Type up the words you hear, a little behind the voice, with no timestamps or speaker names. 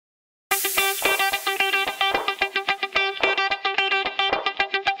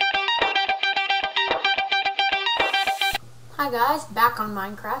guys, back on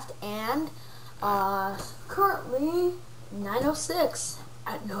Minecraft, and currently 9:06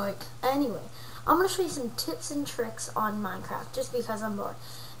 at night. Anyway, I'm gonna show you some tips and tricks on Minecraft just because I'm bored,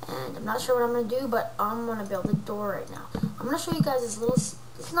 and I'm not sure what I'm gonna do, but I'm gonna build a door right now. I'm gonna show you guys this little.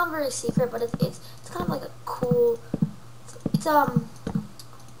 It's not very secret, but it's kind of like a cool.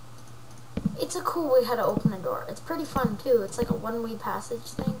 It's a cool way how to open a door. It's pretty fun too. It's like a one-way passage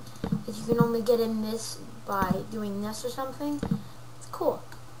thing. If you can only get in this by doing this or something, it's cool.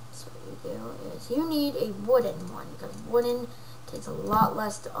 So what you do is you need a wooden one because wooden takes a lot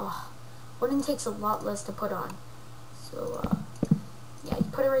less to put on. So yeah, you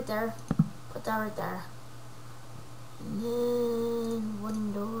put it right there. Put that right there. And then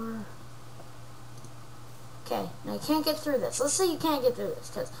wooden door. Okay, now you can't get through this. Let's say you can't get through this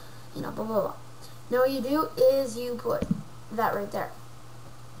because, you know, blah, blah, blah. Now what you do is you put that right there.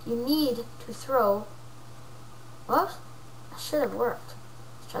 You need to throw, what? That should have worked.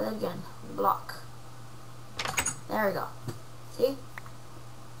 Let's try that again. Block. There we go. See?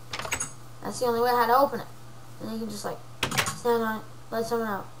 That's the only way how to open it. And then you can just like, stand on it, let someone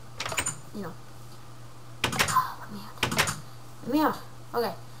out. You know. Let me out. Let me out.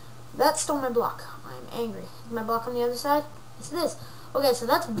 Okay. That stole my block. I'm angry. Is my block on the other side? Yes, it is. Okay, so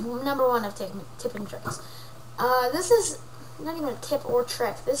that's number one of tip and tricks. This is not even a tip or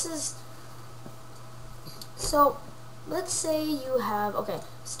trick. This is, so let's say you have, okay,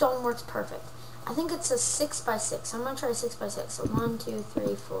 stone works perfect. I think it's a 6x6. I'm gonna try 6x6. So 1, 2,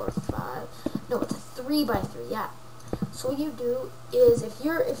 3, 4, 5. No, it's a 3x3. Yeah. So what you do is if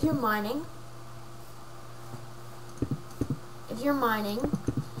you're mining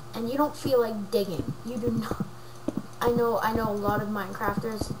and you don't feel like digging, you do not. I know a lot of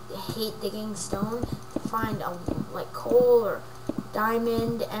Minecrafters hate digging stone to find like coal or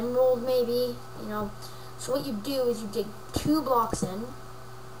diamond, emerald maybe, you know. So what you do is you dig 2 blocks in,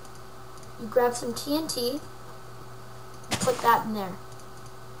 you grab some TNT, put that in there.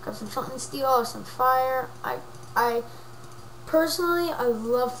 Grab some flint and steel or some fire. I personally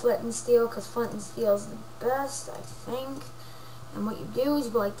love flint and steel because flint and steel is the best, I think. And what you do is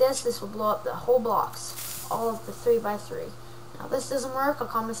you go like this. This will blow up the whole blocks, all of the 3x3. Now this doesn't work. I'll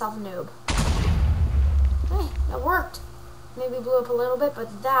call myself a noob. Hey, that worked. Maybe blew up a little bit,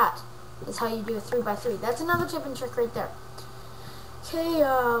 but that is how you do a 3x3. That's another tip and trick right there. Okay,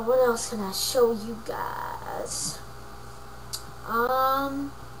 what else can I show you guys?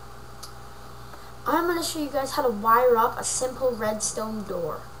 I'm gonna show you guys how to wire up a simple redstone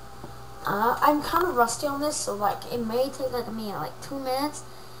door. I'm kind of rusty on this, so like it may take like 2 minutes.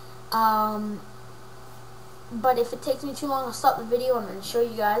 But if it takes me too long, I'll stop the video. I'm going to show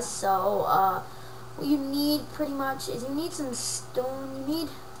you guys. So what you need pretty much is you need some stone. You need,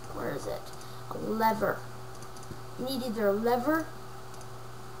 where is it? A lever. You need either a lever,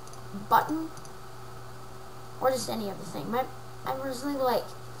 button, or just any other thing. I personally like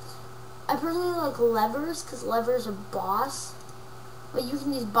levers because levers are boss. But you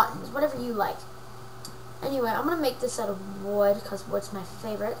can use buttons, whatever you like. Anyway, I'm going to make this out of wood because wood's my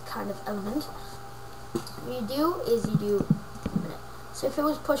favorite kind of element. What you do is you do, so if it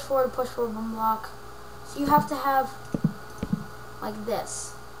was push forward 1 block. So you have to have like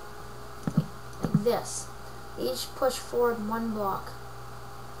this. Like this. Each push forward 1 block.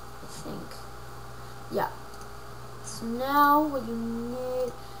 I think. Yeah. So now what you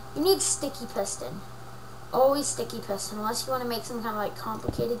need sticky piston. Always sticky piston, unless you want to make some kind of like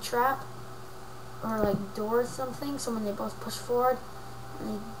complicated trap or like door or something. So when they both push forward, I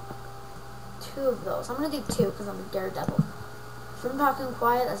need 2 of those. I'm gonna do 2 because I'm a daredevil. If I'm talking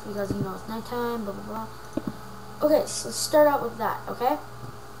quiet, that's because, you know, it's nighttime, blah blah blah. Okay, so let's start out with that. Okay,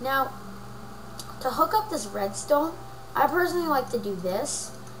 now to hook up this redstone, I personally like to do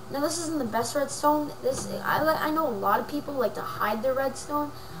this. Now this isn't the best redstone. I know a lot of people like to hide their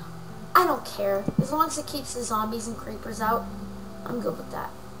redstone. I don't care. As long as it keeps the zombies and creepers out, I'm good with that.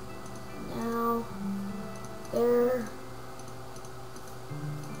 Now, there.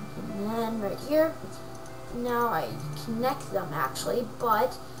 And then right here. Now I connect them actually,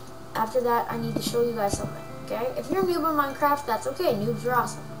 but after that I need to show you guys something, okay? If you're a noob in Minecraft, that's okay. Noobs are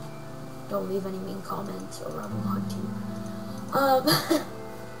awesome. Don't leave any mean comments or I will hunt you.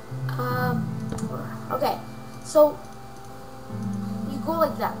 Okay, so go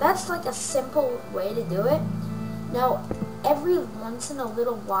like that. That's like a simple way to do it. Now, every once in a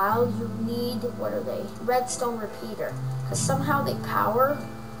little while, you need, what are they? Redstone repeater. Because somehow they power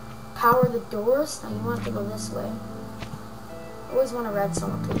the doors. Now, you want to go this way. Always want a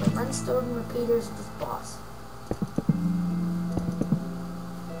redstone repeater. Redstone repeaters is just boss.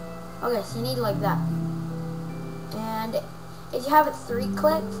 Okay, so you need like that. And If you have it 3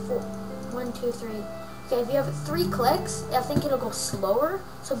 click, 1, 2, 3. Okay, if you have it 3 clicks, I think it'll go slower.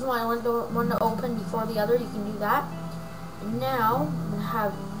 So if you want one to open before the other, you can do that. And now I'm gonna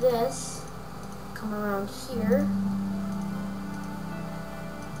have this come around here,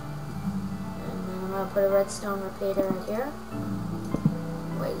 and then I'm gonna put a redstone repeater right here.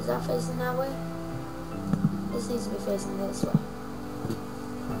 Wait, is that facing that way? This needs to be facing this way.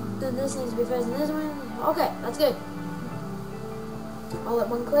 Then this needs to be facing this way. Okay, that's good. All at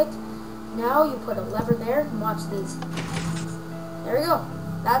 1 click. Now you put a lever there and watch these. There we go.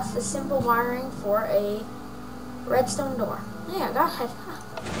 That's the simple wiring for a redstone door. Yeah, I got it.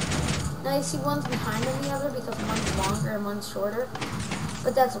 Now you see one's behind the other because one's longer and one's shorter.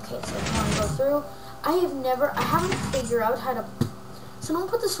 But that's okay. So if you want to go through, I haven't figured out how to, so don't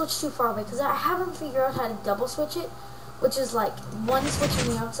put the switch too far away because I haven't figured out how to double switch it, which is like one switch on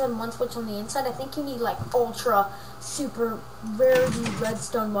the outside and one switch on the inside. I think you need like ultra, super, rarity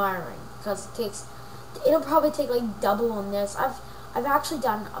redstone wiring because it'll probably take like double on this. I've actually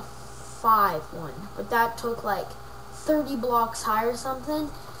done a 5 one, but that took like 30 blocks high or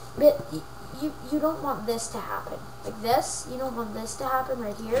something. But you don't want this to happen. Like this, you don't want this to happen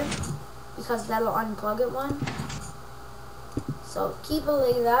right here because that'll unplug it one. So keep it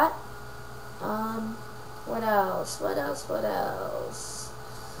like that. What else? What else? What else?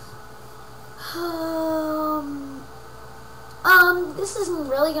 This isn't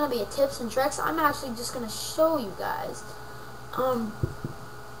really gonna be a tips and tricks. I'm actually just gonna show you guys.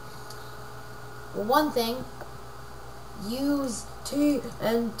 One thing, use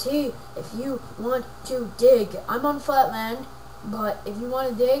TNT if you want to dig. I'm on flatland, but if you want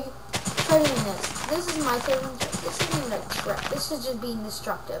to dig, try doing this. This is my favorite trick. This isn't even a trick. This is just being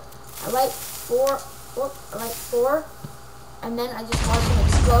destructive. I light 4, and then I just watch it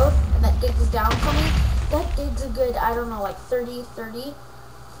explode, and that digs down for me. That digs a good, I don't know, like 30 by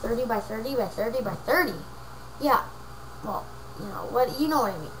 30 by 30 by 30. Yeah, well, you know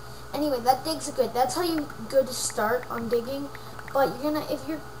what I mean. Anyway, that digs a good. That's how you good start on digging. But you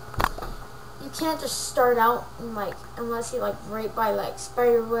can't just start out and like, unless you're like right by like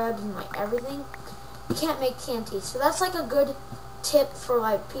spider webs and like everything, you can't make TNT. So that's like a good tip for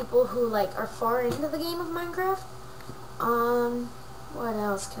like people who like are far into the game of Minecraft. What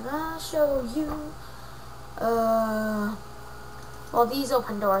else can I show you? Well, these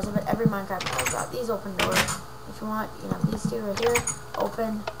open doors, but every Minecraft has got these open doors. If you want, you have these two right here.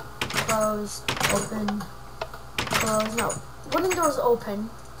 Open, close, open, close. No, wooden doors open,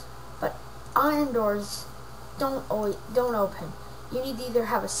 but iron doors don't open. You need to either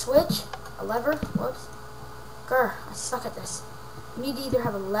have a switch, a lever. Whoops. Grr, I suck at this. You need to either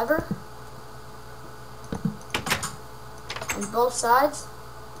have a lever on both sides,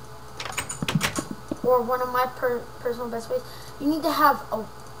 or one of my personal best ways, you need to have a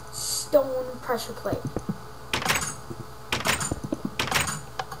stone pressure plate.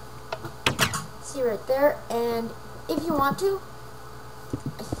 See right there, and if you want to,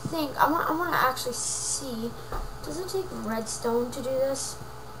 I think I want to actually see. Does it take redstone to do this?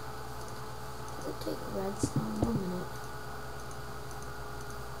 Does it take redstone? 1 minute.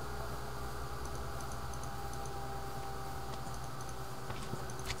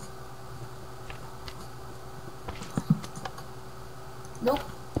 Nope.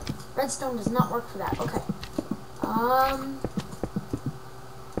 Redstone does not work for that. Okay.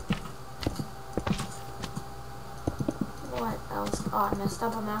 What else? Oh, I messed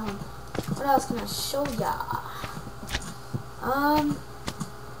up on that one. What else can I show ya?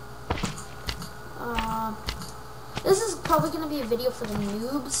 This is probably gonna be a video for the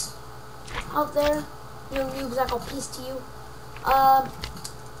noobs out there. You know, noobs, I call peace to you.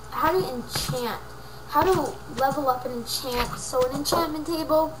 How to enchant. How to level up and enchant. So an enchantment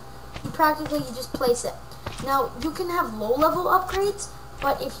table, you just place it. Now, you can have low level upgrades,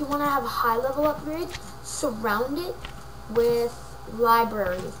 but if you want to have a high level upgrade, surround it with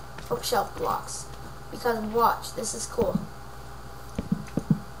library bookshelf blocks. Because watch, this is cool.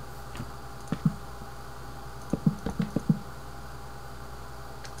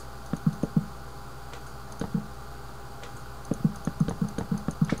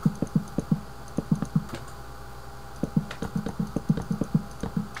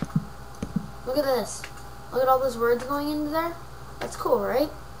 Look at this. Look at all those words going into there. That's cool, right?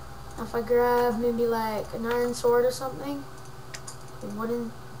 Now if I grab maybe like an iron sword or something, a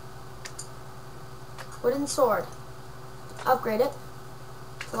wooden sword, upgrade it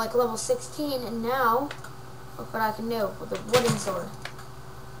to like level 16, and now look what I can do with a wooden sword.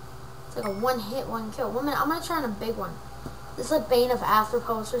 It's like a one hit, one kill. 1 minute, I'm gonna try on a big one. This is like Bane of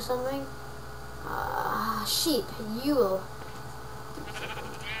Athropos or something. Sheep, you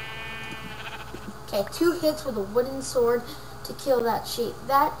Okay, 2 hits with a wooden sword to kill that sheep.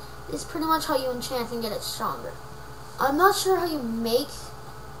 That is pretty much how you enchant and get it stronger. I'm not sure how you make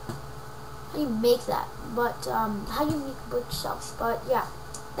that, but how you make bookshelves. But yeah,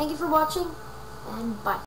 thank you for watching, and bye.